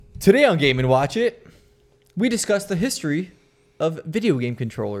Today on Game & Watch It, we discuss the history of video game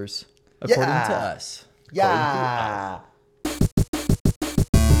controllers, according to us. Yeah.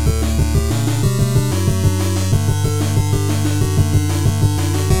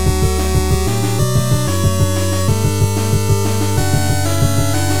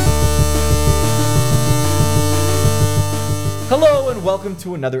 Hello and welcome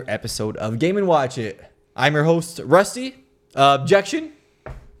to another episode of Game & Watch It. I'm your host, Rusty. Objection?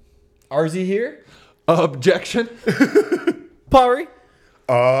 RZ here. Objection. Pari.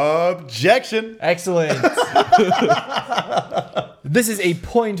 Objection. Excellent. This is a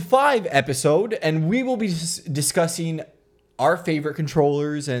 0.5 episode, and we will be discussing our favorite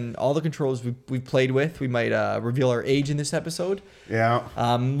controllers and all the controllers we've played with. We might reveal our age in this episode. Yeah.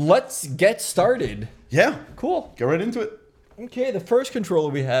 Let's get started. Yeah. Cool. Get right into it. Okay, the first controller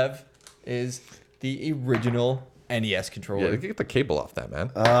we have is the original NES controller. Yeah, get the cable off that, man.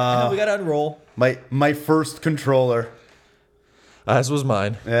 And we got to unroll. My first controller. As was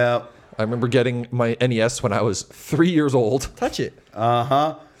mine. Yeah. I remember getting my NES when I was 3 years old. Touch it. We had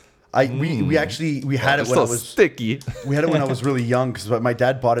it It's when I so was sticky. we had it when I was really young because my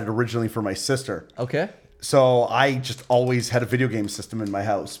dad bought it originally for my sister. Okay. So I just always had a video game system in my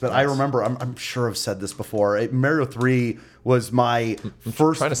house. But I remember, I'm sure I've said this before. Mario 3 was my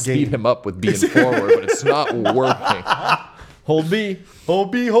first Trying to game. speed him up with being forward, but it's not working. Hold B.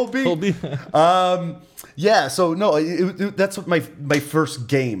 Hold B. He'll be- Yeah, so no, that's what my first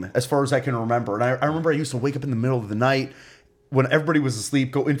game, as far as I can remember. And I remember I used to wake up in the middle of the night when everybody was asleep,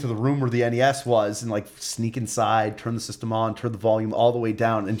 go into the room where the NES was, and like sneak inside, turn the system on, turn the volume all the way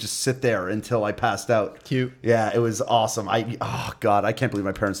down, and just sit there until I passed out. Cute. Yeah, it was awesome. Oh God, I can't believe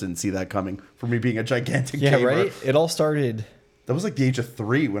my parents didn't see that coming. For me being a gigantic Yeah, gamer. right? It all started... That was like the age of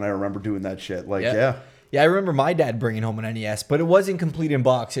 3 when I remember doing that shit. Like, yeah. Yeah, I remember my dad bringing home an NES, but it wasn't complete in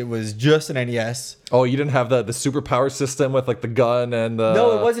box. It was just an NES. Oh, you didn't have the superpower system with like the gun and the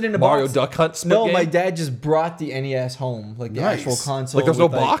No, it wasn't in a Mario box. Duck Hunt split No, game? my dad just brought the NES home, like the Nice. actual console. Like, there's no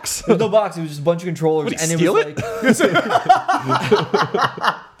with, box? There's no box. It was just a bunch of controllers. Would he and steal it was like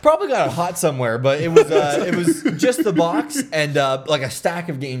probably got it hot somewhere, but it was just the box and like a stack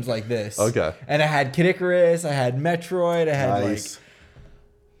of games like this. Okay. And I had Kid Icarus, I had Metroid, I had Nice. like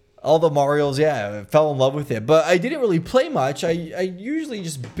all the Marios. Yeah, I fell in love with it, but I didn't really play much. I usually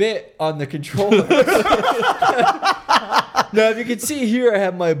just bit on the controller. Now, if you can see here, I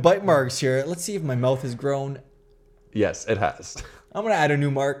have my bite marks here. Let's see if my mouth has grown. Yes, it has. I'm gonna add a new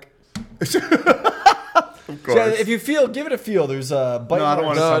mark. Of course. So if you feel, give it a feel. There's bite No, I don't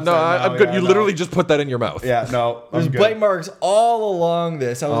marks. wanna- No, I'm good. Yeah, You no. literally just put that in your mouth. Yeah, no. There's I'm good. bite marks all along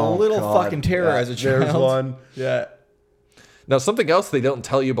this. I was a little God. fucking terror Yeah, as a child. There's one. Yeah. Now, something else they don't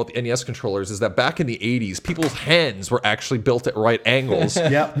tell you about the NES controllers is that back in the 80s, people's hands were actually built at right angles,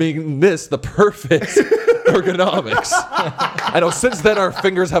 Yep. making this the perfect ergonomics. I know since then our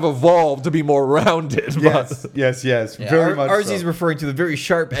fingers have evolved to be more rounded. Yes, yes. Yeah, Very much RZ's so. referring to the very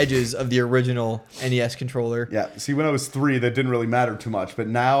sharp edges of the original NES controller. Yeah, see, when I was 3, that didn't really matter too much, but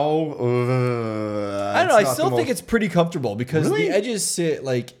now, I don't know. I still think it's pretty comfortable because Really? the edges sit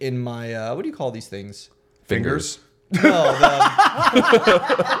like in my what do you call these things? Fingers. No,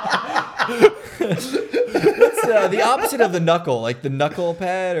 what's the opposite of the knuckle? Like the knuckle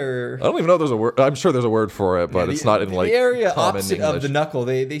pad, or I don't even know if there's a word. I'm sure there's a word for it, but it's not in like the area common opposite English. of the knuckle.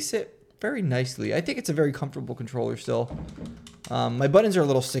 They sit very nicely. I think it's a very comfortable controller still. My buttons are a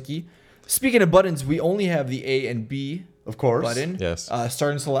little sticky. Speaking of buttons, we only have the A and B Of course. button. Yes.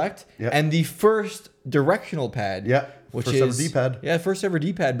 Start and select. Yep. And the first directional pad. Yeah, Which first is ever D-pad. Yeah, first ever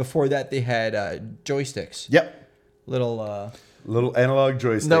D-pad. Before that, they had joysticks. Yep. Little. Little analog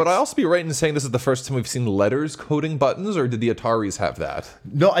joysticks. Now, would I also be right in saying this is the first time we've seen letters coding buttons, or did the Ataris have that?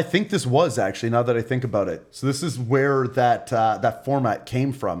 No, I think this was actually, now that I think about it. So this is where that format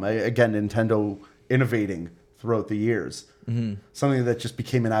came from. Again, Nintendo innovating throughout the years. Mm-hmm. Something that just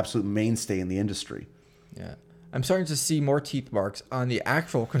became an absolute mainstay in the industry. Yeah. I'm starting to see more teeth marks on the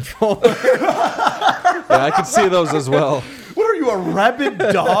actual controller. Yeah, I could see those as well. What are you, a rabid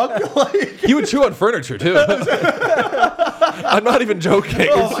dog? Like, He would chew on furniture too. I'm not even joking.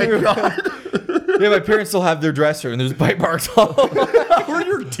 oh my God. Yeah, my parents still have their dresser, and there's bite marks all over. Where are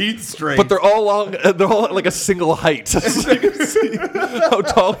your teeth straight? But they're all long. They're all at like a single height, so you can see how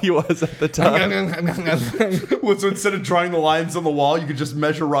tall he was at the time. Well, so instead of drawing the lines on the wall, you could just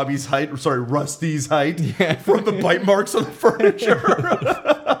measure Rusty's height from the bite marks on the furniture.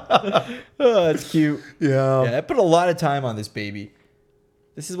 Oh, that's cute. Yeah. Yeah, I put a lot of time on this baby.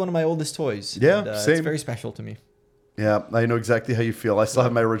 This is one of my oldest toys. Yeah, and, same. It's very special to me. Yeah, I know exactly how you feel. I still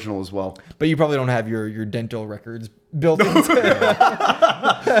have my original as well. But you probably don't have your dental records built into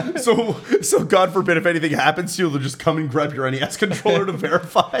So God forbid if anything happens to you, they'll just come and grab your NES controller to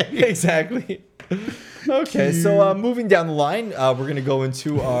verify. Exactly. Okay, so moving down the line, we're going to go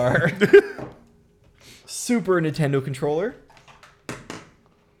into our Super Nintendo controller.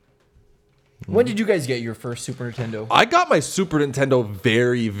 When did you guys get your first Super Nintendo? I got my Super Nintendo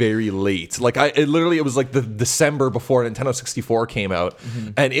very, very late. Like it was like the December before Nintendo 64 came out,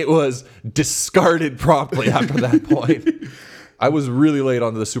 and it was discarded promptly after that point. I was really late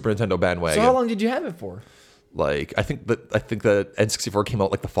onto the Super Nintendo bandwagon. So how long did you have it for? Like I think the N64 came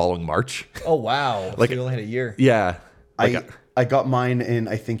out like the following March. Oh, wow. Like- So you only had a year. Yeah. I got mine in,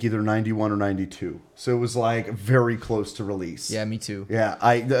 I think, either 91 or 92. So it was like very close to release. Yeah, me too. Yeah,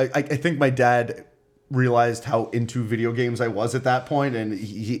 I think my dad realized how into video games I was at that point, and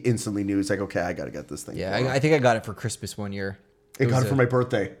he instantly knew. He's like, okay, I got to get this thing. Yeah, for him. I think I got it for Christmas one year. I got was it for my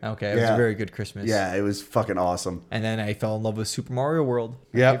birthday. Okay, it was a very good Christmas. Yeah, it was fucking awesome. And then I fell in love with Super Mario World,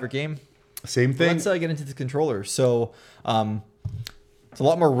 my Yep. favorite game. Same thing. Let's get into the controller. So, it's a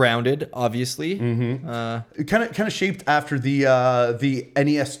lot more rounded, obviously. It kind of shaped after the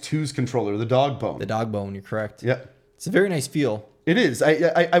NES2's controller, the dog bone. The dog bone, you're correct. Yep. It's a very nice feel. It is.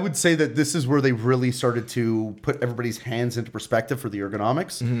 I would say that this is where they really started to put everybody's hands into perspective for the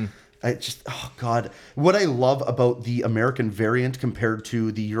ergonomics. I just, oh God. What I love about the American variant compared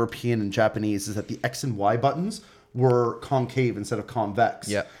to the European and Japanese is that the X and Y buttons were concave instead of convex.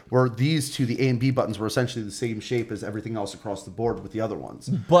 Yeah. Where these two, the A and B buttons, were essentially the same shape as everything else across the board with the other ones.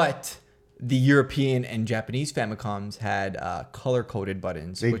 But the European and Japanese Famicoms had color-coded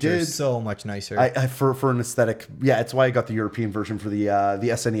buttons, which are did. so much nicer. I for an aesthetic, yeah, it's why I got the European version for the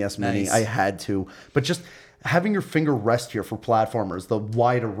SNES Mini. Nice. I had to, but just having your finger rest here for platformers, the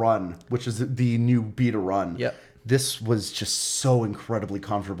Y to run, which is the new B to run. Yep. This was just so incredibly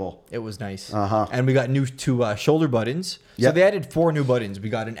comfortable. It was nice. Uh-huh. And we got new two shoulder buttons. So Yep. they added 4 new buttons. We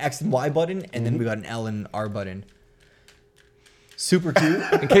got an X and Y button, and then we got an L and R button. Super cute.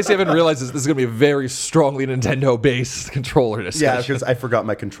 In case you haven't realized, this is going to be a very strongly Nintendo-based controller discussion. Yeah, because I forgot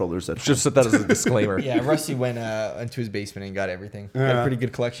my controllers at Just set that as a disclaimer. Yeah, Rusty went into his basement and got everything. Got a pretty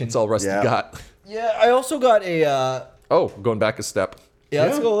good collection. That's all Rusty Yeah. got. Yeah, I also got a. Oh, going back a step.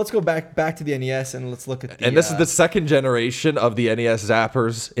 Let's go back to the NES and let's look at the. And this is the second generation of the NES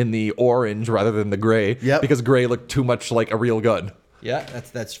zappers in the orange rather than the gray. Yep. Because gray looked too much like a real gun. Yeah,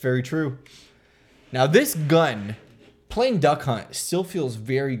 that's very true. Now this gun, playing Duck Hunt, still feels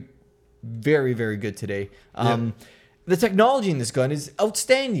very, very, very good today. The technology in this gun is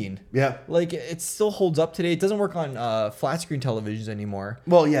outstanding. Yeah. Like it still holds up today. It doesn't work on flat screen televisions anymore.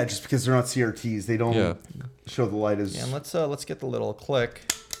 Well, yeah, just because they're not CRTs, they don't Yeah. show the light as. And let's get the little click.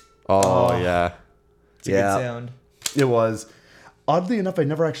 Oh, yeah. It's a Yeah. good sound. It was. Oddly enough, I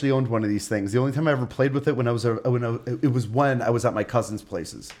never actually owned one of these things. The only time I ever played with it it was when I was at my cousin's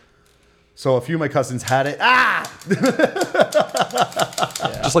places. So a few of my cousins had it.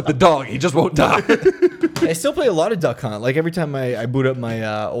 Just like the dog, he just won't die. I still play a lot of Duck Hunt. Like every time I boot up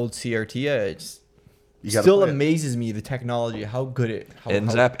my old CRT, it just You gotta still play it. amazes me the technology, how good it. How, And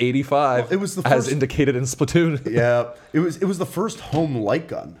how- Zap 85, Well, it was the as first- indicated in Splatoon. Yeah, it was the first home light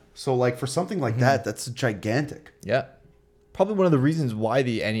gun. So like for something like that, that's gigantic. Yeah, probably one of the reasons why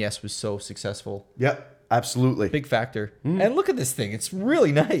the NES was so successful. Yep, absolutely. Big factor. And look at this thing; it's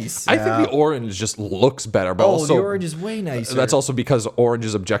really nice. I think the orange just looks better, but oh, also the orange is way nicer. that's also because orange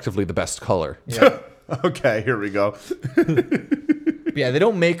is objectively the best color. Yeah. Okay, here we go. But yeah, they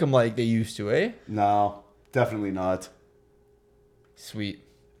don't make them like they used to, eh? No, definitely not. Sweet.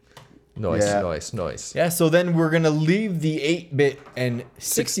 Nice, Yeah. nice. Yeah, so then we're going to leave the 8-bit and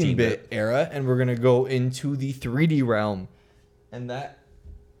 16-bit era, and we're going to go into the 3D realm. And that,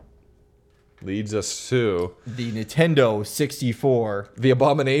 Leads us to the Nintendo 64. the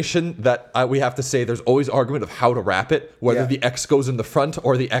abomination that we have to say there's always argument of how to wrap it, whether Yeah. the X goes in the front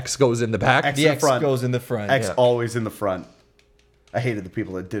or the X goes in the back. X The in X front. goes in the front. X Yeah. always in the front. I hated the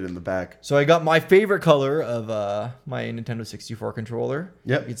people that did in the back. So I got my favorite color of my Nintendo 64 controller.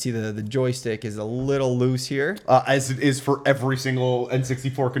 Yep. You can see the joystick is a little loose here. As it is for every single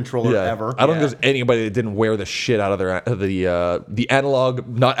N64 controller ever. I don't Yeah. think there's anybody that didn't wear the shit out of their the analog,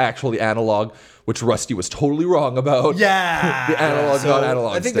 not actually analog, which Rusty was totally wrong about. Yeah. The analog, not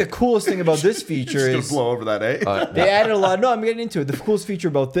analog. I think stick. the coolest thing about this feature Just gonna is blow over that, eh? they added a lot. No, I'm getting into it. The coolest feature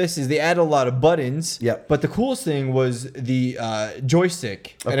about this is they added a lot of buttons. Yep. But the coolest thing was the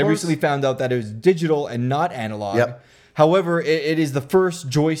joystick. Of And I course. recently found out that it was digital and not analog. Yep. However, it is the first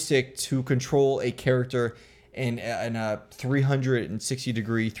joystick to control a character in a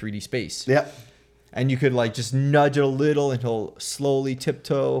 360-degree 3D space. Yeah. and you could like just nudge it a little and he'll slowly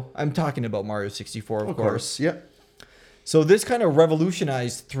tiptoe. I'm talking about Mario 64, of course. Yeah. So this kind of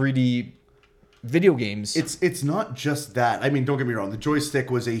revolutionized 3D video games. It's not just that. I mean, don't get me wrong. The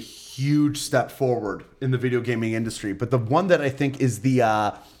joystick was a huge step forward in the video gaming industry, but the one that I think is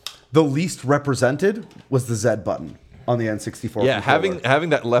the least represented was the Z button on the N64. Yeah, controller. having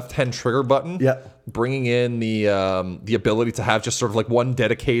that left-hand trigger button. Yeah. Bringing in the ability to have just sort of like one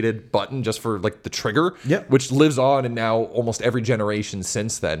dedicated button just for like the trigger. Yeah. Which lives on in now almost every generation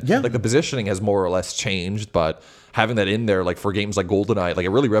since then. Yeah. Like the positioning has more or less changed, but having that in there, like for games like GoldenEye, like it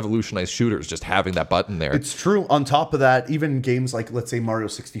really revolutionized shooters. Just having that button there. It's true. On top of that, even games like, let's say, Mario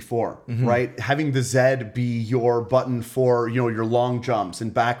 64, right? Having the Z be your button for, your long jumps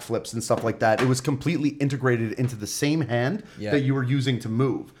and backflips and stuff like that, it was completely integrated into the same hand that you were using to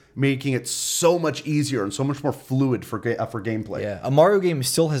move, making it so much easier and so much more fluid for gameplay. Yeah, a Mario game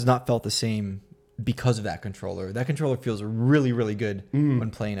still has not felt the same because of that controller. That controller feels really, really good when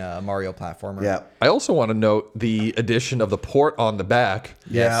playing a Mario platformer. Yeah. I also want to note the addition of the port on the back.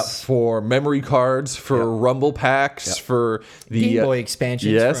 Yes. For memory cards, for rumble packs, for the Game Boy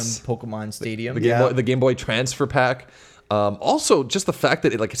expansions yes. from Pokemon Stadium. the Game Boy transfer pack. Also, just the fact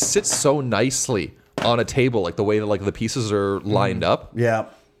that it sits so nicely on a table, like the way that like the pieces are lined up. Yeah.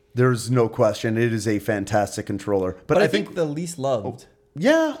 There's no question. It is a fantastic controller. But I think the least loved.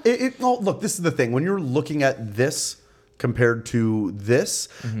 Yeah, look, this is the thing. When you're looking at this compared to this,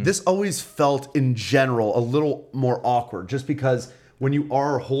 this always felt in general a little more awkward just because when you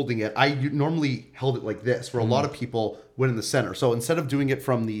are holding it, you normally held it like this, where a lot of people went in the center. So instead of doing it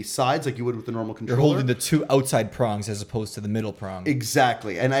from the sides like you would with the normal controller, You're holding the two outside prongs as opposed to the middle prong.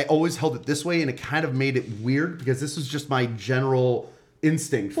 Exactly. And I always held it this way, and it kind of made it weird because this was just my general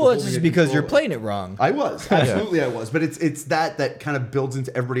instinct. Well, it's just because you're playing it wrong. I was. Absolutely I was. But it's that kind of builds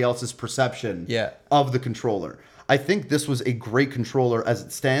into everybody else's perception of the controller. I think this was a great controller as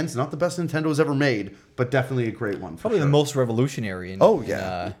it stands. Not the best Nintendo's ever made, but definitely a great one. Probably the most revolutionary.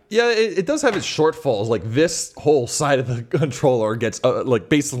 Yeah, it does have its shortfalls. Like this whole side of the controller gets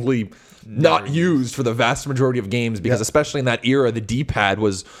basically not used for the vast majority of games because especially in that era, the D-pad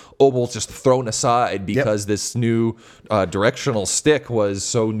was almost just thrown aside because this new directional stick was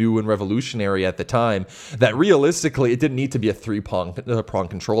so new and revolutionary at the time that realistically it didn't need to be a three-prong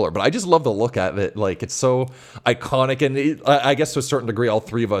controller. But I just love the look at it. Like it's so iconic, and I guess to a certain degree, all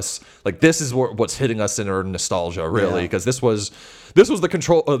three of us this is what's hitting us in our nostalgia really because this was the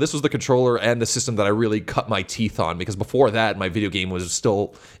controller and the system that I really cut my teeth on because before that my video game was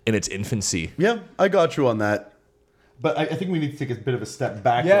still in its infancy. Yeah, I got you on that. But I think we need to take a bit of a step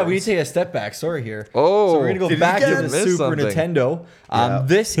back. Yeah, we need to take a step back. Sorry here. Oh, so we're going to go back to the Super something. Nintendo.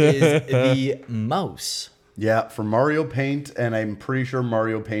 This is the mouse. Yeah, for Mario Paint, and I'm pretty sure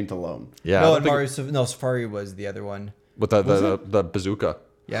Mario Paint alone. Yeah. Safari was the other one. With the bazooka.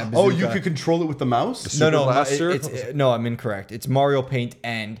 Yeah. Oh, Bazooka. you could control it with the mouse? No, Blaster? no, I'm incorrect. It's Mario Paint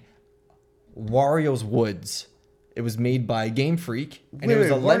and Wario's Woods. It was made by Game Freak, and it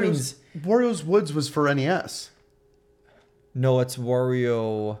was a Lemmings. Wario's Woods was for NES. No, it's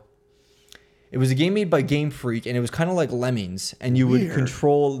Wario. It was a game made by Game Freak, and it was kind of like Lemmings, and you would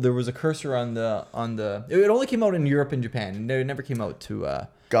control. There was a cursor on the. It only came out in Europe and Japan. It never came out to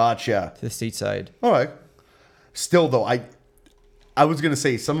Gotcha. the stateside. All right. Still though, I was gonna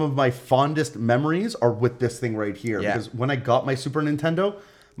say some of my fondest memories are with this thing right here because when I got my Super Nintendo,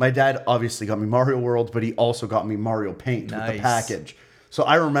 my dad obviously got me Mario World, but he also got me Mario Paint with the package. So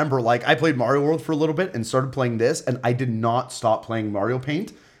I remember I played Mario World for a little bit and started playing this, and I did not stop playing Mario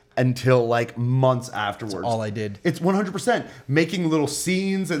Paint until months afterwards. That's all I did. It's 100% making little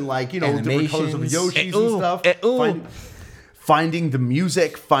scenes and different colors of the Yoshis and stuff. Finding the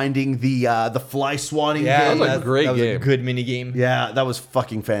music, finding the fly swatting game. That was a great that was game. A good mini game. Yeah, that was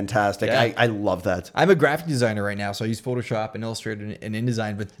fucking fantastic. Yeah. I love that. I'm a graphic designer right now, so I use Photoshop and Illustrator and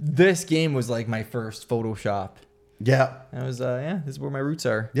InDesign. But this game was like my first Photoshop. Yeah. I was this is where my roots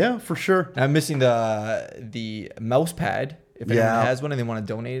are. Yeah, for sure. I'm missing the mouse pad. If anyone has one and they want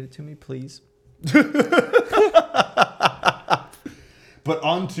to donate it to me, please. But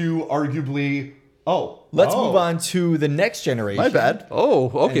on to arguably. Let's move on to the next generation. My bad. Oh,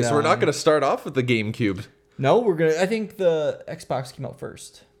 okay. And, So we're not going to start off with the GameCube. No, we're gonna. I think the Xbox came out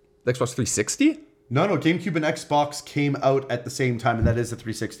first. The Xbox 360? No, GameCube and Xbox came out at the same time, and that is a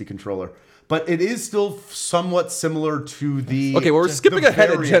 360 controller. But it is still somewhat similar to the. Okay, well, we're skipping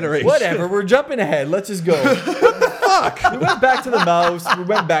ahead a generation. Whatever, we're jumping ahead. Let's just go. Fuck. We went back to the mouse. We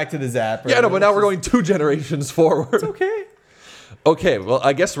went back to the zapper. Yeah, no, but now we're going 2 generations forward. It's okay. Okay, well,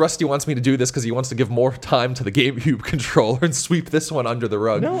 I guess Rusty wants me to do this because he wants to give more time to the GameCube controller and sweep this one under the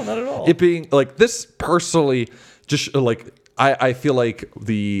rug. No, not at all. It being like this personally, just like I feel like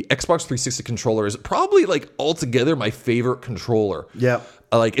the Xbox 360 controller is probably like altogether my favorite controller. Yeah.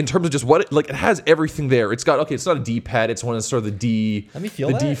 Like in terms of just what it has everything there. It's got it's not a D-pad. It's one of sort of the D. Let me feel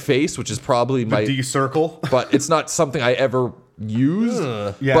the that. D face, which is probably my D circle. but it's not something I ever used.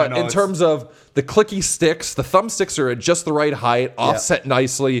 Yeah, but no, in it's- terms of the clicky sticks, the thumbsticks are at just the right height, offset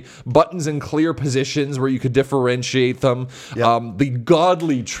nicely, buttons in clear positions where you could differentiate them. Yeah. The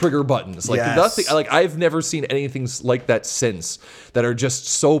godly trigger buttons, like Yes. nothing, like I've never seen anything like that since, that are just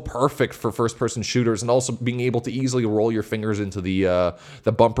so perfect for first-person shooters, and also being able to easily roll your fingers into the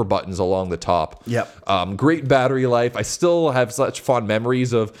bumper buttons along the top. Yep. Great battery life. I still have such fond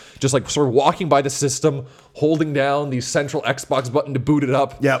memories of just like sort of walking by the system, holding down the central Xbox button to boot it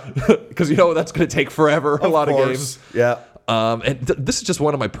up. Yep. Because that's going to take forever. A lot of games. Yeah. And this is just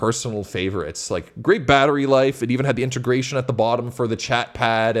one of my personal favorites. Like great battery life. It even had the integration at the bottom for the chat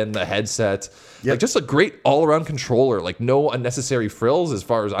pad and the headset. Yep. Like just a great all-around controller. Like no unnecessary frills as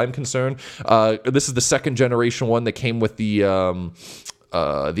far as I'm concerned. This is the second generation one that came with the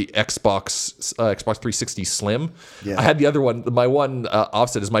Xbox 360 Slim. Yeah. I had the other one. My one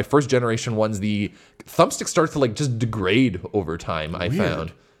offset is my first generation ones. The thumbstick starts to like just degrade over time. I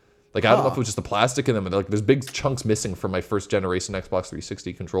found. Like I don't know if it was just the plastic in them, but like there's big chunks missing from my first generation Xbox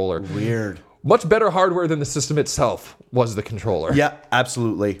 360 controller. Weird. Much better hardware than the system itself was the controller. Yeah,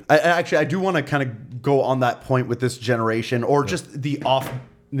 absolutely. I do want to kind of go on that point with this generation, or just the off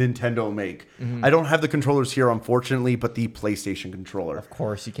Nintendo make. I don't have the controllers here, unfortunately, but the PlayStation controller. Of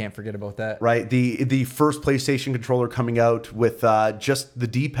course, you can't forget about that. Right, the first PlayStation controller coming out with just the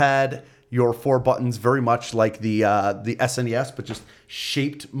D-pad, your 4 buttons, very much like the SNES, but just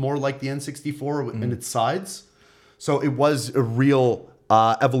shaped more like the N64 in its sides. So it was a real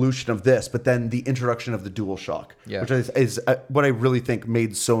evolution of this, but then the introduction of the DualShock, Yeah. which is what I really think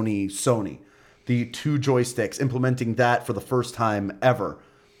made Sony. The 2 joysticks, implementing that for the first time ever,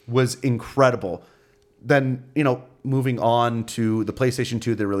 was incredible. Then, moving on to the PlayStation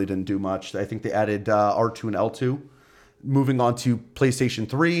 2, they really didn't do much. I think they added R2 and L2. Moving on to PlayStation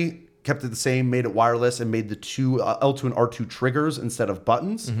 3, kept it the same, made it wireless, and made the two L2 and R2 triggers instead of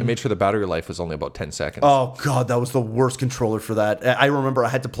buttons. I made sure the battery life was only about 10 seconds. Oh, God, that was the worst controller for that. I remember I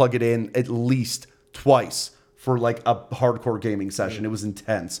had to plug it in at least twice for like a hardcore gaming session. It was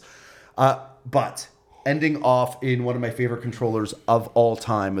intense. But ending off in one of my favorite controllers of all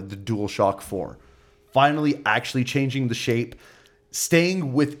time, the DualShock 4. Finally actually changing the shape,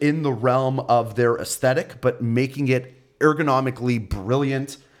 staying within the realm of their aesthetic, but making it ergonomically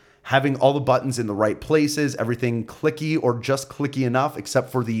brilliant, having all the buttons in the right places, everything clicky or just clicky enough,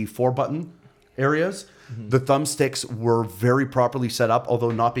 except for the 4-button areas. The thumbsticks were very properly set up,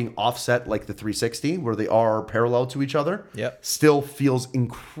 although not being offset like the 360, where they are parallel to each other. Yep. Still feels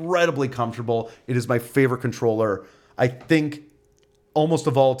incredibly comfortable. It is my favorite controller. I think almost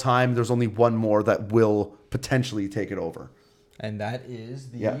of all time, there's only one more that will potentially take it over. And that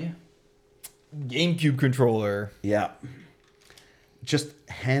is the Yeah. GameCube controller. Yeah. Just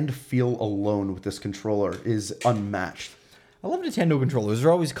hand feel alone with this controller is unmatched. I love Nintendo controllers.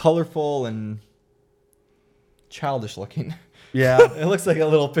 They're always colorful and childish looking. Yeah. It looks like a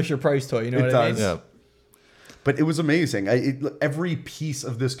little Fisher Price toy. You know It what I does. mean? Yeah. But it was amazing. Every piece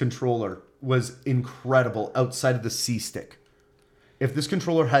of this controller was incredible outside of the C-stick. If this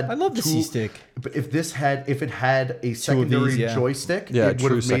controller had, I love the C-stick. But if it had a secondary yeah. joystick, Yeah, it would true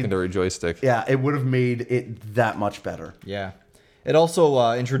have made, secondary joystick. yeah, it would have made it that much better. Yeah. It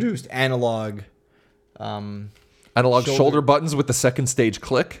also introduced analog. Analog shoulder buttons with the second stage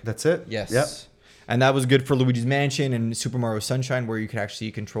click. That's it. Yes. Yep. And that was good for Luigi's Mansion and Super Mario Sunshine, where you could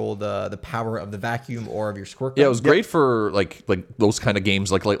actually control the power of the vacuum or of your squirt gun. Yeah, it was great for like those kind of games,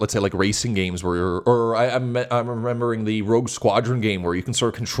 like let's say like racing games where I'm remembering the Rogue Squadron game where you can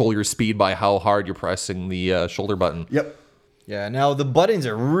sort of control your speed by how hard you're pressing the shoulder button. Yep. Yeah. Now the buttons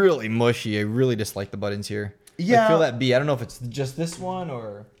are really mushy. I really dislike the buttons here. Yeah. I feel that B. I don't know if it's just this one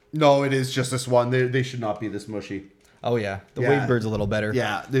or. No, it is just this one. They should not be this mushy. Oh yeah, the Yeah. Wavebird's a little better.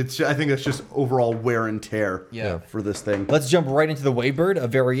 Yeah, I think it's just overall wear and tear. Yeah. For this thing. Let's jump right into the Wavebird, a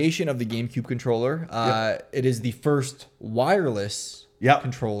variation of the GameCube controller. It is the first wireless Yep.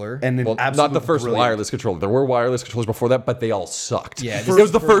 controller. And an Well, not absolute the first brilliant. wireless controller. There were wireless controllers before that, but they all sucked. Yeah, it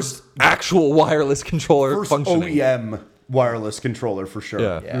was the first actual wireless controller First functioning. OEM wireless controller for sure.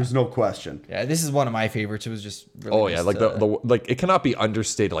 Yeah. There's no question. Yeah, this is one of my favorites. It was just really Oh yeah, like like it cannot be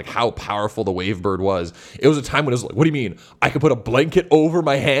understated like how powerful the Wavebird was. It was a time when it was like, what do you mean? I could put a blanket over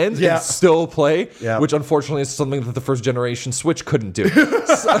my hands Yeah. and still play, Yeah. which unfortunately is something that the first generation Switch couldn't do.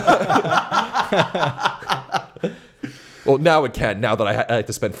 Well, now it can. Now that I have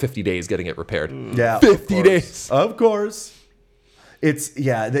to spend 50 days getting it repaired. Yeah, 50 of course. days. Of course. It's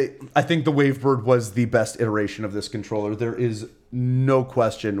I think the Wavebird was the best iteration of this controller. There is no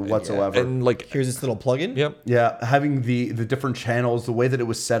question whatsoever. And like, Here's this little plug-in. yep. Yeah, having the different channels, the way that it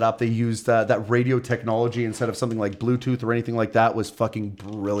was set up, they used that radio technology instead of something like Bluetooth or anything like that was fucking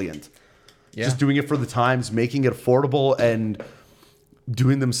brilliant. Yeah. Just doing it for the times, making it affordable, and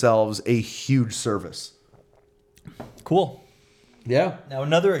doing themselves a huge service. Cool. Yeah. Now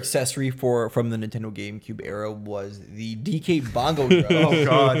another accessory from the Nintendo GameCube era was the DK Bongo drum. Oh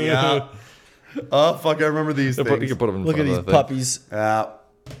god, yeah. Oh fuck, I remember these You things. can put them in Look at front these of the thing. puppies.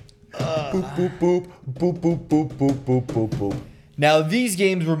 Boop boop boop boop boop boop boop boop boop boop. Now these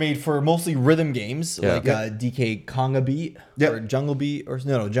games were made for mostly rhythm games, Yeah. like DK Conga Beat Yep. or Jungle Beat, or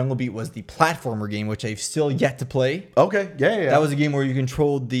no, Jungle Beat was the platformer game, which I've still yet to play. Okay, yeah. That was a game where you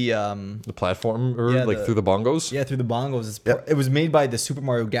controlled the The platform or Yeah, like through the bongos. through the bongos. Yep. It was made by the Super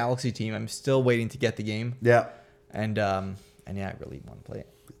Mario Galaxy team. I'm still waiting to get the game, yeah. and yeah, I really want to play it.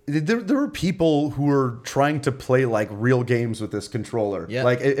 There were people who were trying to play like real games with this controller. Yeah.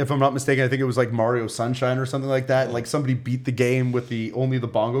 Like if I'm not mistaken, I think it was like Mario Sunshine or something like that. Like somebody beat the game with only the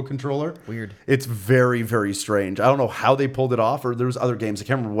bongo controller. Weird. It's very, very strange. I don't know how they pulled it off, or there was other games. I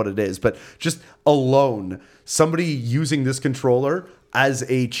can't remember what it is, but just alone, somebody using this controller as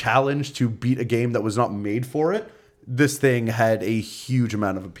a challenge to beat a game that was not made for it. This thing had a huge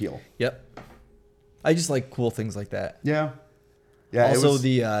amount of appeal. Yep. I just like cool things like that. Yeah. Yeah. it Also, was-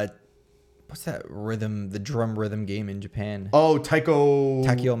 the what's that the drum rhythm game in Japan? Takeo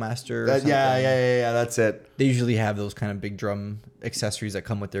Takeo Master. or Yeah, something. that's it. They usually have those kind of big drum accessories that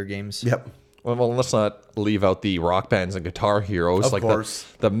come with their games. Yep. Well, let's not leave out the Rock Bands and Guitar Heroes, Of like course.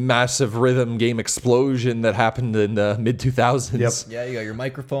 the massive rhythm game explosion that happened in the mid 2000s. Yep. Yeah, you got your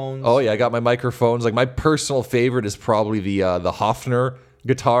microphones. Oh yeah, I got my microphones. Like my personal favorite is probably the Hofner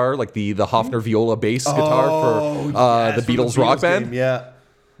guitar, like the Hofner viola bass guitar for yes, the from Beatles Rock Band. game, yeah.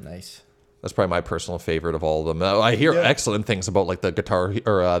 Nice. That's probably my personal favorite of all of them. I hear Yeah. excellent things about like the guitar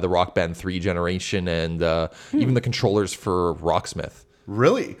or the Rock Band 3 generation and even the controllers for Rocksmith.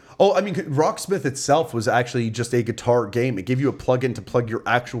 Really? Oh, I mean, Rocksmith itself was actually just a guitar game. It gave you a plug-in to plug your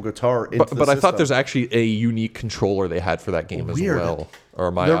actual guitar into the But I thought system. there's actually a unique controller they had for that game Weird. as well.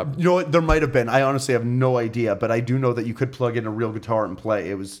 Or my There, you know what? There might have been. I honestly have no idea, but I do know that you could plug in a real guitar and play.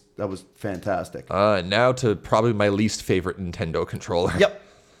 That was fantastic. now to probably my least favorite Nintendo controller.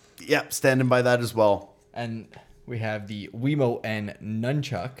 Yep, standing by that as well. And we have the Wiimote and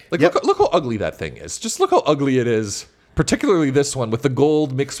Nunchuck. Like Yep. look how ugly that thing is. Just look how ugly it is. Particularly this one with the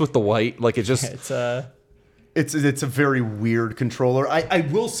gold mixed with the white. Like it just It's a very weird controller. I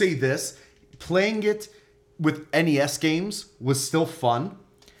will say this: playing it with NES games was still fun.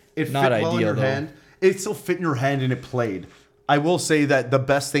 It Not fit well in ideal, your though. hand. It still fit in your hand and it played. I will say that the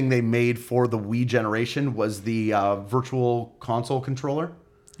best thing they made for the Wii generation was the virtual console controller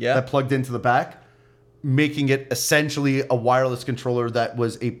Yeah. that plugged into the back, making it essentially a wireless controller that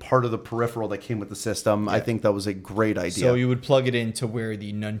was a part of the peripheral that came with the system. I think that was a great idea. So you would plug it into where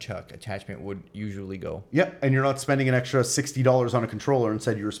the Nunchuck attachment would usually go. Yep, and you're not spending an extra $60 on a controller.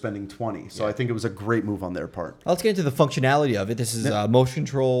 Instead, you're spending $20. So I think it was a great move on their part. Let's get into the functionality of it. This is motion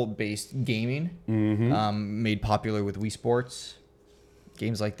control based gaming, made popular with Wii Sports,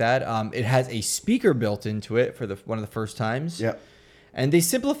 games like that. It has a speaker built into it for one of the first times. Yep. And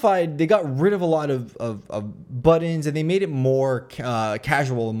they got rid of a lot of buttons, and they made it more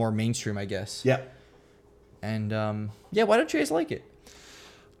casual and more mainstream, I guess. Yep. And why don't you guys like it?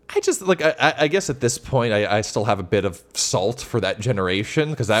 I just like I guess at this point I still have a bit of salt for that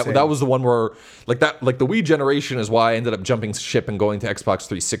generation because Same. that was the one where like the Wii generation is why I ended up jumping ship and going to Xbox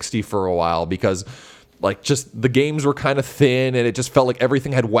 360 for a while because like just the games were kind of thin and it just felt like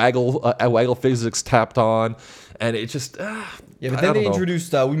everything had waggle physics tapped on and it just Yeah, but then they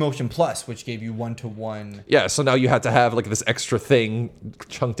introduced Wii Motion Plus, which gave you 1-to-1. Yeah, so now you had to have like this extra thing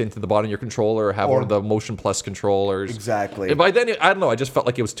chunked into the bottom of your controller or have one of the Motion Plus controllers. Exactly. And by then, I don't know, I just felt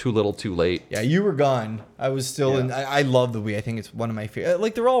like it was too little too late. Yeah, you were gone. I was still in. I love the Wii. I think it's one of my favorite.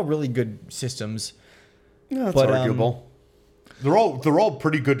 Like they're all really good systems. Yeah, that's But, arguable. They're all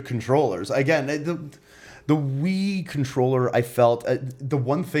pretty good controllers. Again, The Wii controller, I felt the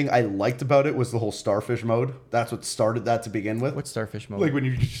one thing I liked about it was the whole starfish mode. That's what started that to begin with. What's starfish mode? Like when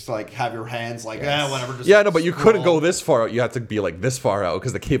you just like have your hands like whatever. Just Yeah, no, but you couldn't scroll. go this far out. You had to be like this far out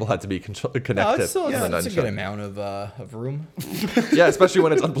because the cable had to be connected. No, it's still to the that's a good nunchuck. amount of room. Yeah, especially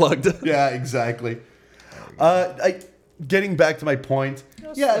when it's unplugged. Yeah, exactly. Getting back to my point.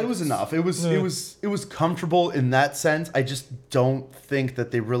 Yeah, it was enough. It was comfortable in that sense. I just don't think that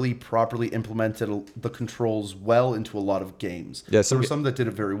they really properly implemented the controls well into a lot of games. Yeah, there were some that did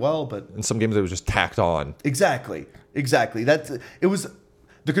it very well, but In some games, it was just tacked on. exactly. It was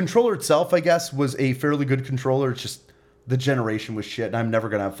the controller itself. I guess was a fairly good controller. It's just the generation was shit, and I'm never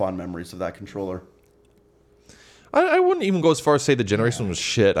gonna have fond memories of that controller. I wouldn't even go as far as say the generation was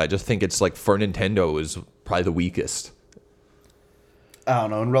shit. I just think it's like for Nintendo it was probably the weakest. I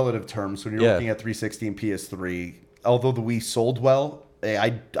don't know, in relative terms, when you're Yeah. looking at 360 and PS3, although the Wii sold well,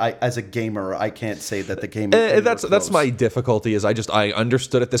 I as a gamer, I can't say that the game. is That's my difficulty. Is I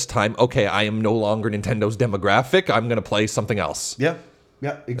understood at this time. Okay, I am no longer Nintendo's demographic. I'm gonna play something else, Yeah,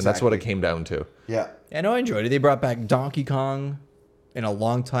 exactly. and that's what it came down to. Yeah, Yeah, no, I enjoyed it. They brought back Donkey Kong in a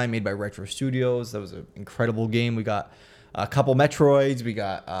long time, made by Retro Studios. That was an incredible game. We got a couple Metroids. We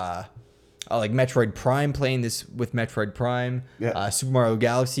got like Metroid Prime, playing this with Metroid Prime. Yeah. Super Mario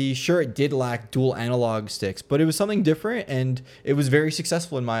Galaxy. Sure, it did lack dual analog sticks, but it was something different, and it was very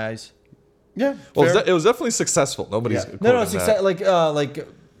successful in my eyes. yeah. Well, fair. it was definitely successful. Nobody's Yeah. No, quoting that. like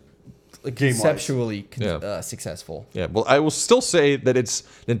Game-wise. conceptually Yeah. successful. Yeah, well, I will still say that it's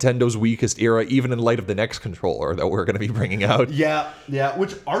Nintendo's weakest era, even in light of the next controller that we're going to be bringing out. Yeah,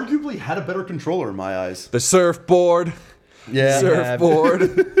 which arguably had a better controller in my eyes. The surfboard. Yeah,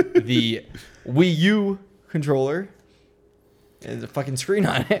 Surfboard. The Wii U controller. There's a fucking screen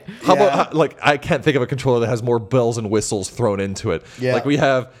on it. How about, like, I can't think of a controller that has more bells and whistles thrown into it. Yeah. Like, we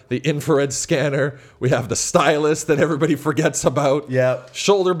have the infrared scanner, we have the stylus that everybody forgets about. Yeah.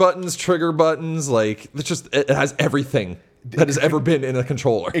 Shoulder buttons, trigger buttons, like, it has everything that has ever been in a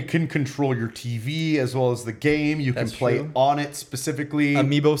controller. It can control your TV as well as the game. You can That's play true. on it specifically.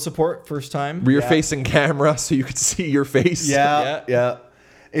 Amiibo support, first time. Rear facing camera so you could see your face. Yeah.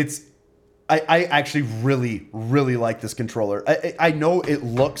 It's. I actually really, really like this controller. I know it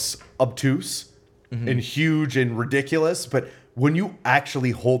looks obtuse and huge and ridiculous, but when you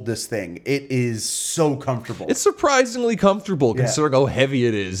actually hold this thing, it is so comfortable. It's surprisingly comfortable Yeah. considering how heavy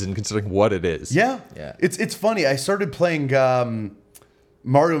it is and considering what it is. Yeah. Yeah. It's funny. I started playing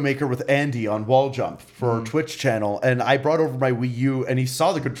Mario Maker with Andy on Wall Jump for our Twitch channel, and I brought over my Wii U, and he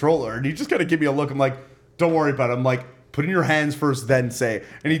saw the controller, and he just kind of gave me a look. I'm like, don't worry about it. I'm like, put in your hands first, then say.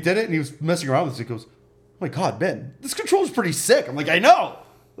 And he did it, and he was messing around with it. He goes, oh my God, man, this controller's pretty sick. I'm like, I know.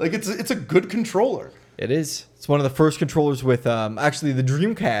 Like, it's a good controller. It is. It's one of the first controllers with actually the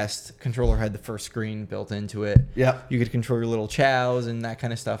Dreamcast controller had the first screen built into it. Yeah. You could control your little chows and that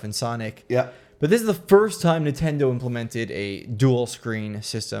kind of stuff in Sonic. Yeah. But this is the first time Nintendo implemented a dual screen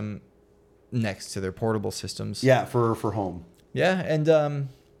system next to their portable systems. Yeah, for home. Yeah, and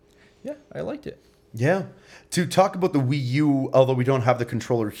yeah, I liked it. Yeah. To talk about the Wii U, although we don't have the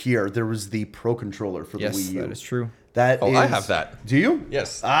controller here, there was the Pro Controller for Yes, the Wii U. that is true. Oh, I have that. Do you?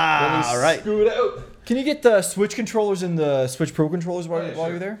 Yes. Ah, all right. Screw it out. Can you get the Switch controllers and the Switch Pro controllers while Yeah, sure.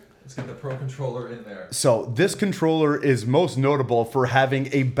 you're there? Let's get the Pro Controller in there. So this controller is most notable for having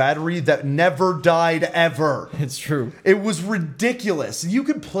a battery that never died ever. It's true. It was ridiculous. You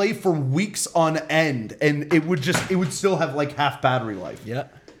could play for weeks on end and it would still have like half battery life. Yeah.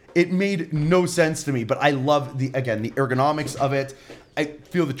 It made no sense to me, but I love the ergonomics of it. I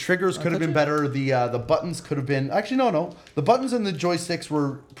feel the triggers could have been better. The buttons could have been no. The buttons and the joysticks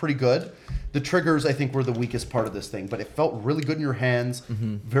were pretty good. The triggers, I think, were the weakest part of this thing, but it felt really good in your hands.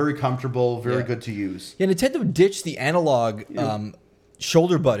 Very comfortable, very Yeah. good to use. Yeah, Nintendo ditched the analog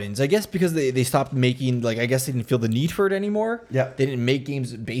shoulder buttons. I guess because they stopped making, I guess they didn't feel the need for it anymore. Yeah. They didn't make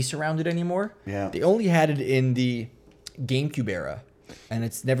games based around it anymore. Yeah. They only had it in the GameCube era, and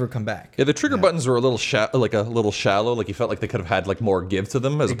it's never come back. Yeah, the trigger buttons were a little shallow. Like you felt like they could have had like more give to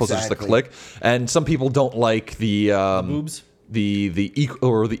them as opposed to just the Exactly. click. And some people don't like the Boobs? the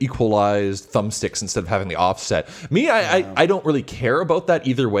equalized thumbsticks instead of having the offset. Me, I don't really care about that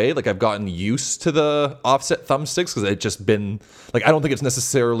either way. Like I've gotten used to the offset thumbsticks because it's just been like I don't think it's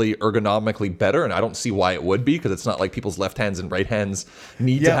necessarily ergonomically better, and I don't see why it would be because it's not like people's left hands and right hands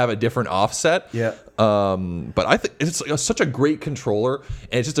need to Yeah. have a different offset. Yeah. But I think it's such a great controller,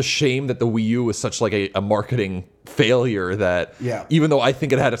 and it's just a shame that the Wii U was such like a marketing failure that Yeah. even though I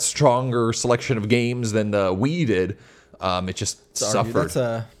think it had a stronger selection of games than the Wii did, it just suffered.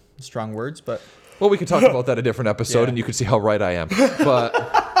 That's strong words, but Well, we could talk about that a different episode, Yeah. and you could see how right I am. But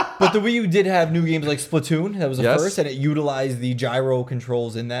But the Wii U did have new games like Splatoon. That was the Yes. first, and it utilized the gyro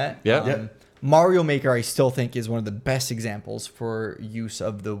controls in that. Yeah. Yep. Mario Maker, I still think, is one of the best examples for use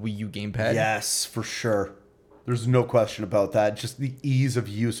of the Wii U gamepad. Yes, for sure. There's no question about that. Just the ease of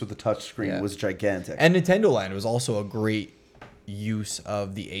use with the touchscreen Yeah. was gigantic. And Nintendo Land was also a great use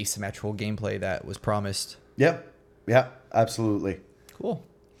of the asymmetrical gameplay that was promised. Yep. Yeah, absolutely. Cool.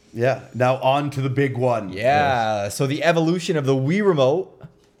 Yeah. Now on to the big one. Yeah. So the evolution of the Wii Remote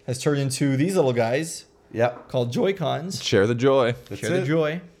has turned into these little guys Yep. called Joy-Cons. Share the joy. That's Share the it.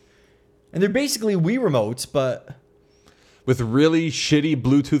 joy. And they're basically Wii remotes, but With really shitty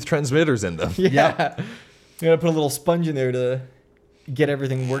Bluetooth transmitters in them. yeah. You gotta put a little sponge in there to get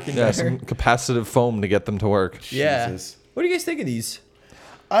everything working Yeah, better. some capacitive foam to get them to work. Yeah. Jesus. What do you guys think of these?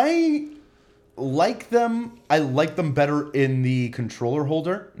 I like them. I like them better in the controller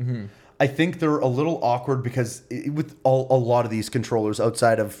holder. Mm-hmm. I think they're a little awkward because with a lot of these controllers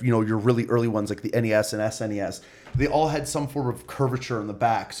outside of, your really early ones like the NES and SNES, they all had some form of curvature in the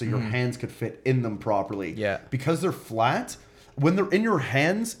back so your hands could fit in them properly. Yeah. Because they're flat, when they're in your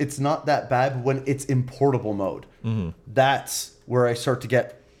hands, it's not that bad. But when it's in portable mode, that's where I start to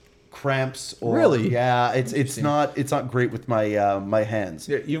get cramps. Or, Really? Yeah, it's not great with my my hands.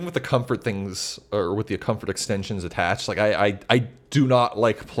 Yeah, even with the comfort things or with the comfort extensions attached, like I do not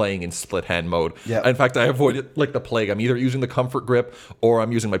like playing in split hand mode. Yeah. In fact, I avoid it like the plague. I'm either using the comfort grip or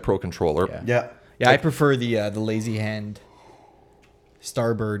I'm using my pro controller. Yeah. Yeah. Yeah, I prefer the lazy hand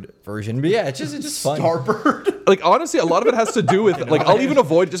Starbird version. But yeah, it's just fun. Starbird. Like honestly, a lot of it has to do with like I'll even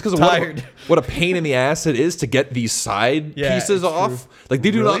avoid it just because of Tired. what a pain in the ass it is to get these side Yeah, pieces it's off. true. Like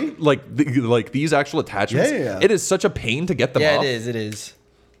they do Really? not like these actual attachments. Yeah. It is such a pain to get them Yeah, off. it is.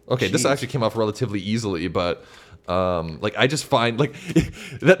 Okay, this Jeez. actually came off relatively easily, but like I just find like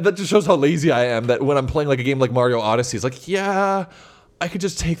that just shows how lazy I am. That when I'm playing like a game like Mario Odyssey, it's like yeah, I could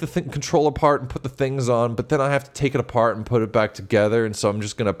just take the control apart and put the things on, but then I have to take it apart and put it back together, and so I'm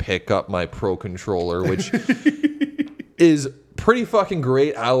just gonna pick up my Pro controller, which is pretty fucking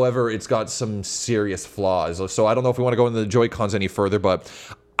great. However, it's got some serious flaws. So I don't know if we want to go into the Joy-Cons any further, but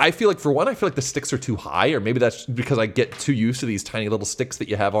I feel like the sticks are too high, or maybe that's because I get too used to these tiny little sticks that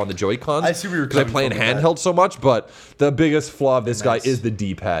you have on the Joy-Cons. I see where you're because I coming play in from with that. handheld so much. But the biggest flaw of this Nice. guy is the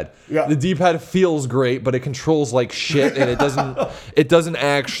D-pad. Yeah. The D-pad feels great, but it controls like shit, and it doesn't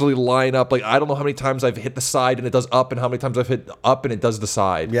actually line up. Like I don't know how many times I've hit the side and it does up, and how many times I've hit up and it does the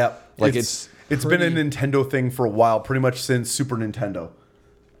side. Yeah. like it's been a Nintendo thing for a while, pretty much since Super Nintendo.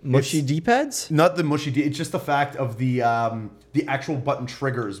 Mushy D-pads? Not the mushy D. It's just the fact of the actual button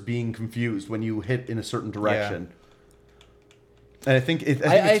triggers being confused when you hit in a certain direction. And I think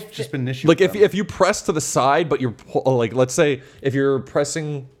it's just been an issue. like with them. if you press to the side, but you're like, let's say if you're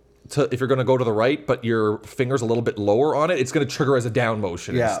pressing if you're going to go to the right, but your finger's a little bit lower on it, it's going to trigger as a down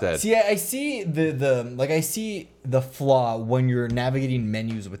motion Yeah. instead. See, I see I see the flaw when you're navigating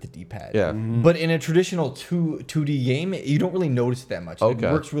menus with the D-pad. Yeah. But in a traditional 2D game, you don't really notice it that much. Okay.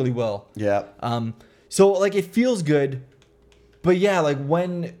 It works really well. Yeah. So like it feels good, but yeah, like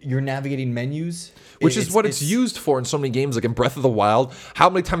when you're navigating menus, Which is what it's used for in so many games, like in Breath of the Wild. How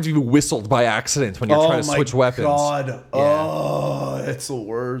many times have you whistled by accident when you're trying to switch weapons? God. Oh, it's the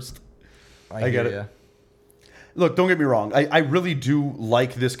worst. I get it. ya. Look, don't get me wrong. I really do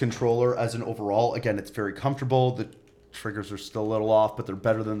like this controller as an overall. Again, it's very comfortable. The triggers are still a little off, but they're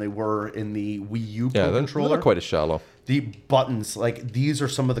better than they were in the Wii U Pro Yeah, they're controller. not quite as shallow. The buttons, like these are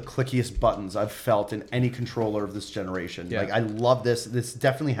some of the clickiest buttons I've felt in any controller of this generation. Yeah. Like I love this. This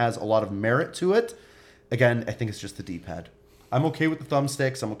definitely has a lot of merit to it. Again, I think it's just the D-pad. I'm okay with the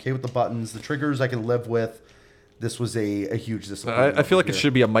thumbsticks. I'm okay with the buttons. The triggers I can live with. This was a huge disappointment. I feel like over it here.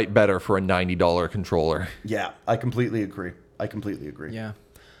 should be a mite better for a $90 controller. Yeah, I completely agree. Yeah.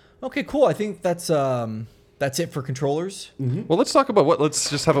 Okay, cool. I think that's it for controllers. Well, let's talk about let's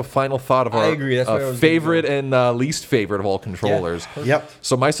just have a final thought of I our agree, that's where I was gonna favorite and least favorite of all controllers. Yep.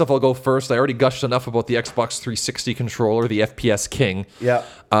 So myself, I'll go first. I already gushed enough about the Xbox 360 controller, the FPS King. Yeah.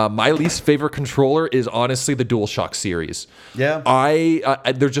 My least favorite controller is honestly the DualShock series. Yeah.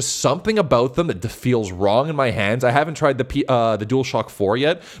 There's just something about them that feels wrong in my hands. I haven't tried the DualShock 4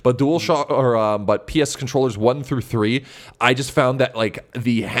 yet, but but PS controllers 1 through 3, I just found that like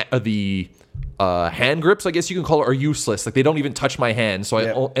the hand grips, I guess you can call it, are useless. Like they don't even touch my hand, so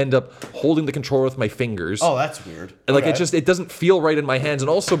Yeah. I end up holding the controller with my fingers. Oh, that's weird. And like Okay. it doesn't feel right in my hands, and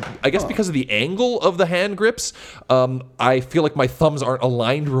also I guess because of the angle of the hand grips, I feel like my thumbs aren't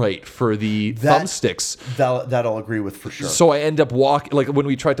aligned right for the thumbsticks. That I'll agree with for sure. So I end up walking, like when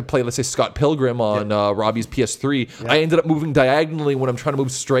we tried to play, let's say Scott Pilgrim on Robbie's PS3, I ended up moving diagonally when I'm trying to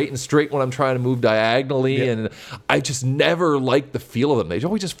move straight, and straight when I'm trying to move diagonally, and I just never liked the feel of them. They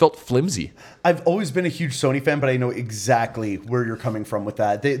always just felt flimsy. I've always been a huge Sony fan, but I know exactly where you're coming from with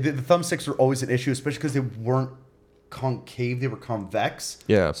that. The thumbsticks are always an issue, especially because they weren't concave, they were convex.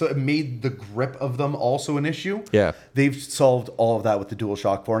 Yeah. So it made the grip of them also an issue. Yeah. They've solved all of that with the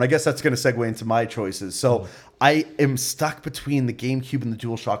DualShock 4, and I guess that's going to segue into my choices. So I am stuck between the GameCube and the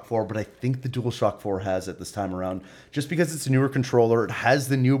DualShock 4, but I think the DualShock 4 has it this time around, just because it's a newer controller. It has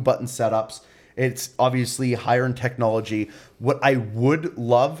the new button setups. It's obviously higher in technology. What I would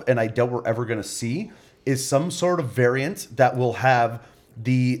love, and I doubt we're ever going to see, is some sort of variant that will have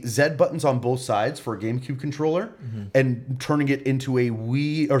the Z buttons on both sides for a GameCube controller and turning it into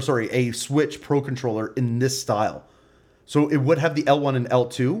a Switch Pro controller in this style. So it would have the L1 and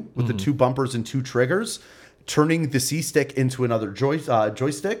L2 with the two bumpers and two triggers, turning the C stick into another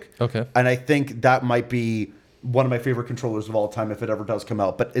joystick. Okay. And I think that might be one of my favorite controllers of all time if it ever does come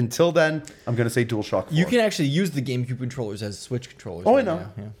out. But until then, I'm going to say DualShock 4. You can actually use the GameCube controllers as Switch controllers. Oh, I right know.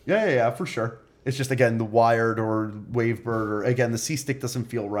 now, Yeah, for sure. It's just, again, the wired or Wavebird, or again, the C stick doesn't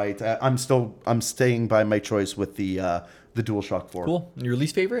feel right. I'm staying by my choice with the DualShock 4. Cool. And your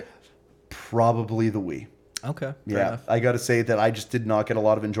least favorite? Probably the Wii. Okay. Fair Yeah, enough. I got to say that I just did not get a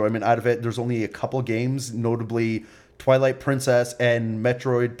lot of enjoyment out of it. There's only a couple games, notably Twilight Princess and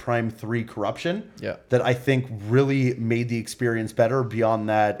Metroid Prime 3 Corruption, that I think really made the experience better. Beyond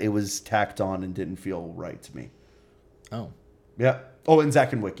that, it was tacked on and didn't feel right to me. Oh. Yeah. Oh, and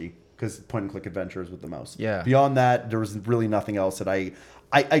Zack and Wiki, because point-and-click adventures with the mouse. Yeah. Beyond that, there was really nothing else that I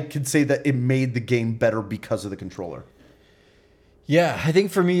could say that it made the game better because of the controller. Yeah, I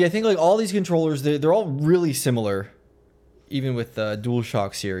think for me, like all these controllers, they're all really similar, even with the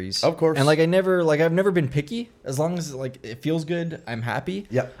DualShock series. Of course. And I've never been picky. As long as like it feels good, I'm happy.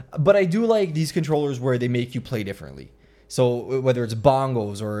 Yeah. But I do like these controllers where they make you play differently. So whether it's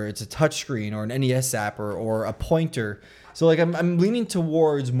bongos or it's a touchscreen or an NES app or a pointer. So like I'm leaning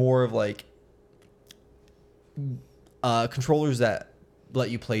towards more of like controllers that let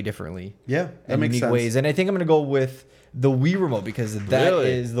you play differently. Yeah, that in makes unique sense. ways. And I think I'm gonna go with the Wii remote because that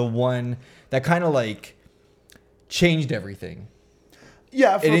is Really? the one that kind of like changed everything.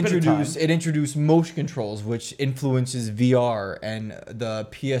 Yeah, for It a bit of time. introduced motion controls, which influences VR and the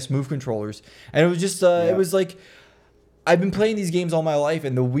PS Move controllers. And it was just it was like I've been playing these games all my life,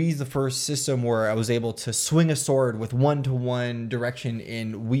 and the Wii's the first system where I was able to swing a sword with one-to-one direction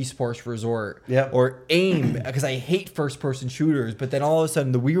in Wii Sports Resort. Yeah. Or aim, because I hate first-person shooters. But then all of a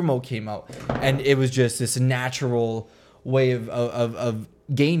sudden, the Wii remote came out, and it was just this natural way of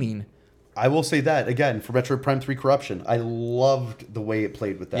gaming. I will say that, again, for Metroid Prime 3 Corruption, I loved the way it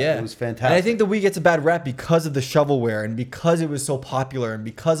played with that. Yeah, It was fantastic. And I think the Wii gets a bad rap because of the shovelware and because it was so popular and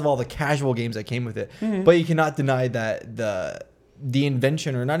because of all the casual games that came with it. Mm-hmm. But you cannot deny that the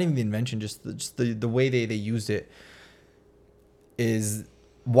invention, or not even the invention, just the way they used it is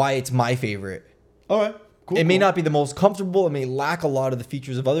why it's my favorite. All right, cool. It may not be the most comfortable. It may lack a lot of the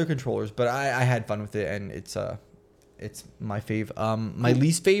features of other controllers, but I had fun with it, and it's my fave. My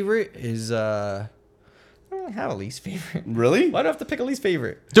least favorite is I don't really have a least favorite. Really? Why do I have to pick a least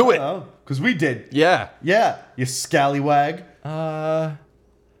favorite? Do it. Oh, because we did. Yeah. Yeah, you scallywag.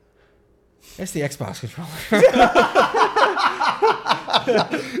 It's the Xbox controller.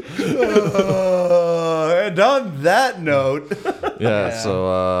 And on that note,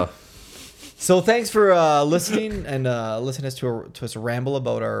 So So thanks for listening and listening to us ramble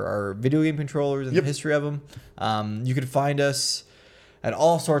about our video game controllers and the history of them. You can find us at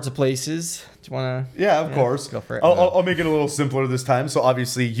all sorts of places. Do you want to? yeah, of course. Go for it. I'll make it a little simpler this time. So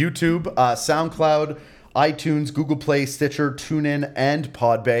obviously YouTube, SoundCloud, iTunes, Google Play, Stitcher, TuneIn, and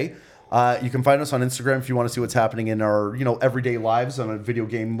Podbay. You can find us on Instagram if you want to see what's happening in our everyday lives on a video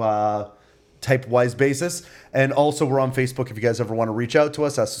game type-wise basis. And also we're on Facebook if you guys ever want to reach out to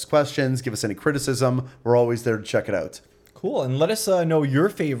us, ask us questions, give us any criticism. We're always there to check it out. Cool. And let us know your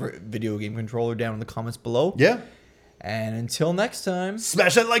favorite video game controller down in the comments below. Yeah. And until next time.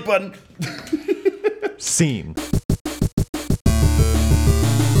 Smash that like button. scene.